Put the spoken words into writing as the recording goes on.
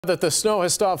That the snow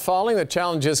has stopped falling, the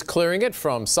challenge is clearing it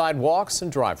from sidewalks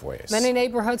and driveways. Many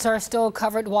neighborhoods are still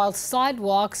covered while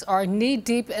sidewalks are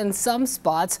knee-deep in some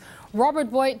spots. Robert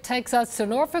Boyd takes us to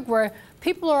Norfolk where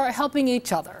people are helping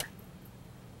each other.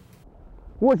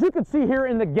 Well, as you can see here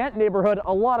in the Ghent neighborhood,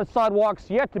 a lot of sidewalks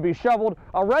yet to be shoveled.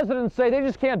 Residents say they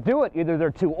just can't do it. Either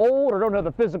they're too old or don't have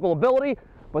the physical ability,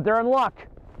 but they're in luck.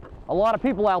 A lot of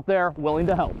people out there willing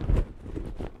to help.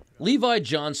 Levi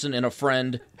Johnson and a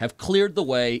friend have cleared the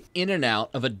way in and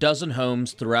out of a dozen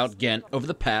homes throughout Ghent over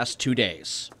the past 2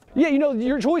 days. Yeah, you know,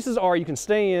 your choices are you can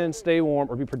stay in, stay warm,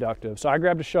 or be productive. So I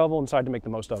grabbed a shovel and decided to make the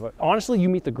most of it. Honestly, you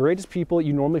meet the greatest people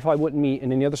you normally probably wouldn't meet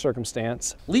in any other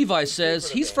circumstance. Levi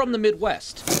says he's from the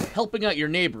Midwest. Helping out your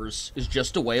neighbors is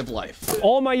just a way of life.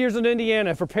 All my years in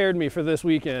Indiana have prepared me for this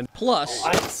weekend.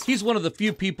 Plus, he's one of the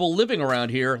few people living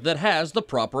around here that has the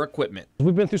proper equipment.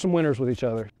 We've been through some winters with each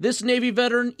other. This Navy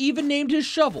veteran even named his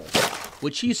shovel,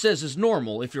 which he says is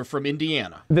normal if you're from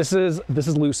Indiana. This is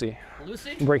Lucy.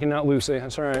 Lucy? Breaking out Lucy,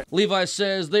 that's right. Levi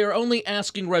says they are only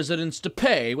asking residents to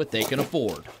pay what they can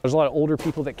afford. There's a lot of older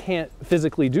people that can't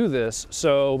physically do this,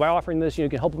 so by offering this, you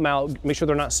can help them out, make sure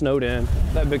they're not snowed in.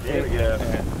 That big thing. Yeah.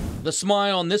 The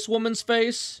smile on this woman's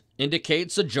face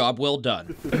indicates a job well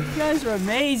done. You guys are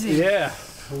amazing. Yeah.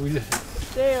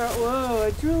 Whoa,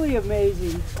 it's really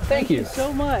amazing. Thank you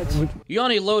so much.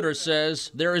 Yanni Loader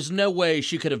says there is no way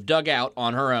she could have dug out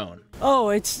on her own. Oh,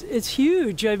 it's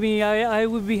huge. I mean, I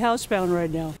would be housebound right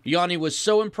now. Yanni was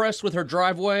so impressed with her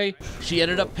driveway, she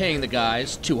ended up paying the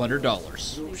guys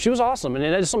 $200. She was awesome, and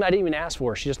it's something I didn't even ask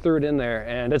for. She just threw it in there,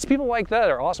 and it's people like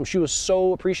that are awesome. She was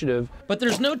so appreciative. But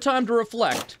there's no time to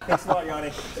reflect. Thanks a lot,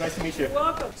 Yanni. Nice to meet you. You're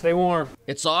welcome. Stay warm.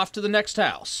 It's off to the next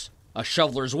house. A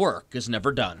shoveler's work is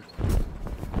never done.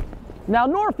 Now,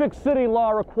 Norfolk city law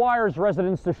requires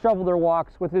residents to shovel their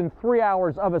walks within 3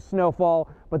 hours of a snowfall,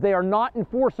 but they are not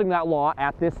enforcing that law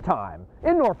at this time.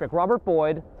 In Norfolk, Robert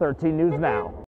Boyd, 13 News Now.